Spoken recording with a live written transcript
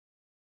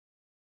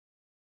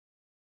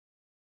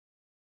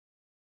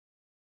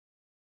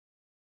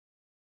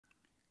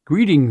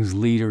Greetings,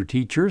 leader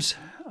teachers.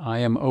 I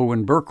am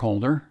Owen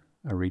Burkholder,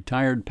 a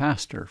retired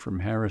pastor from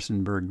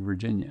Harrisonburg,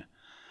 Virginia.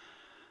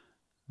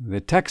 The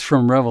text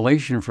from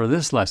Revelation for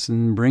this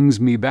lesson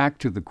brings me back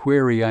to the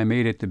query I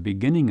made at the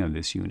beginning of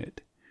this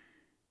unit.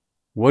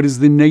 What is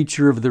the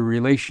nature of the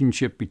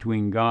relationship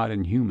between God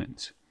and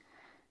humans?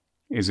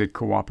 Is it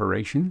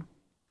cooperation?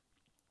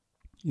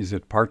 Is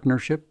it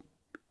partnership?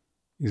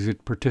 Is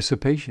it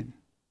participation?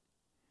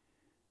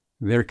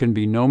 There can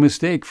be no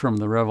mistake from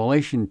the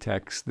Revelation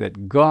text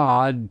that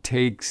God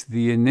takes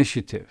the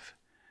initiative.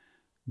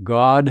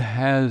 God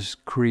has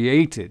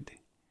created.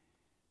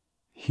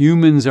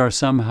 Humans are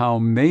somehow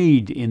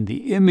made in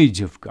the image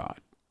of God.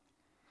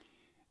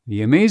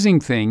 The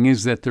amazing thing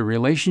is that the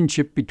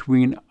relationship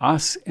between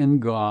us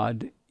and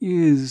God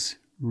is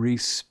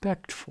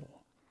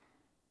respectful.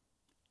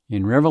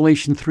 In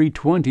Revelation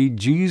 3:20,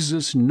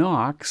 Jesus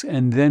knocks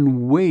and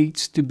then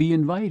waits to be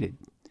invited.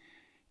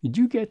 Did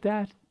you get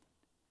that?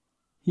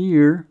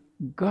 Here,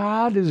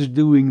 God is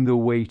doing the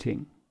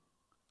waiting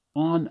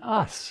on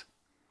us.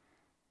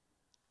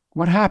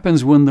 What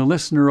happens when the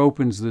listener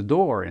opens the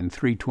door in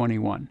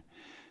 3:21?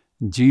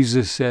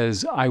 Jesus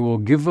says, "I will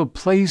give a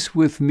place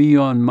with me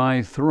on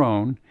my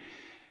throne,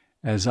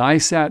 as I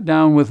sat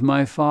down with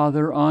my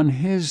Father on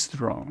his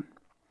throne."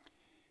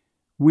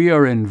 We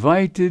are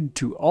invited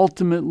to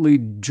ultimately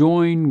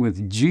join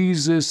with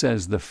Jesus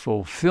as the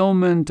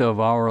fulfillment of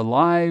our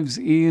lives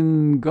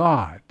in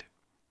God.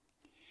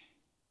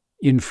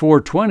 In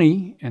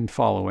 4:20 and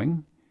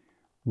following,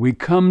 we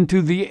come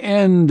to the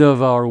end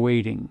of our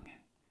waiting.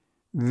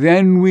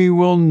 Then we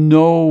will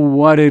know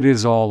what it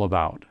is all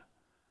about.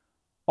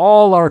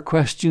 All our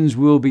questions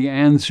will be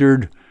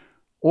answered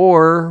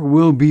or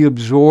will be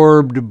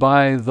absorbed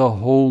by the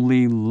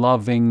holy,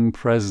 loving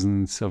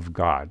presence of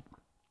God.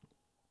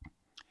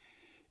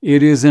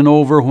 It is an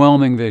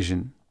overwhelming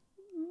vision,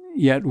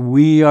 yet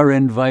we are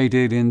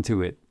invited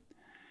into it.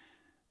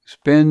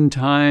 Spend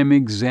time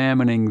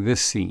examining this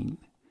scene.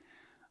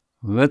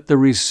 Let the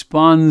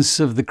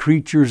response of the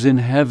creatures in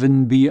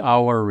heaven be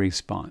our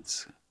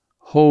response.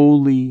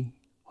 Holy,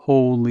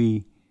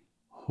 holy,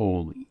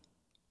 holy.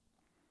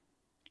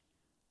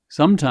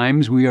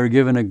 Sometimes we are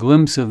given a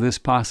glimpse of this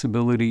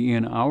possibility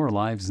in our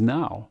lives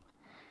now.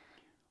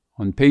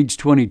 On page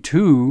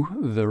 22,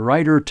 the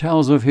writer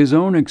tells of his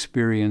own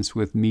experience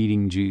with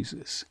meeting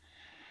Jesus.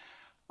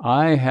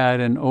 I had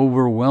an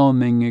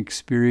overwhelming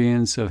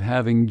experience of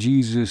having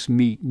Jesus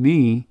meet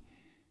me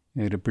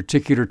at a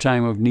particular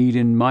time of need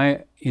in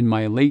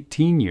my late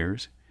teen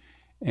years,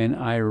 and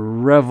I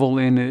revel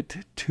in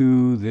it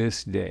to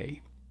this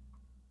day.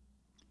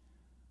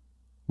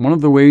 One of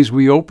the ways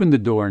we open the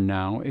door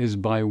now is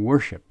by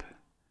worship,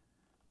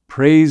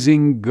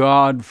 praising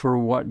God for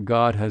what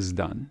God has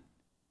done.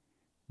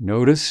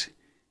 Notice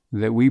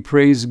that we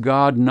praise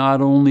God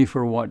not only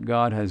for what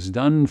God has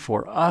done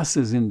for us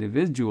as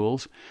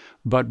individuals,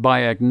 but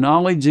by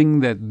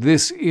acknowledging that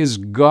this is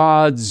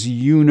God's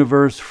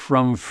universe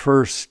from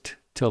first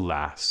to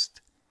last.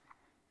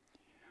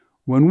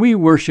 When we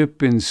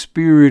worship in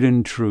spirit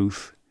and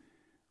truth,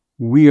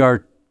 we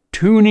are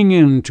tuning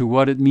in to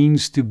what it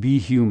means to be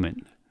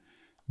human,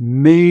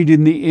 made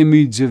in the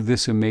image of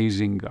this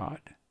amazing God.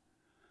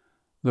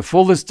 The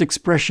fullest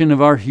expression of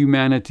our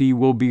humanity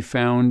will be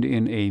found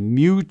in a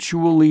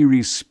mutually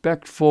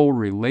respectful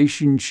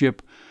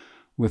relationship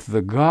with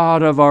the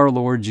God of our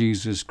Lord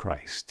Jesus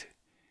Christ.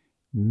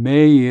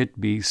 May it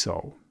be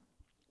so.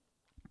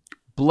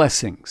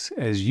 Blessings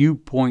as you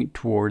point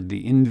toward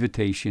the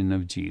invitation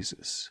of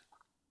Jesus.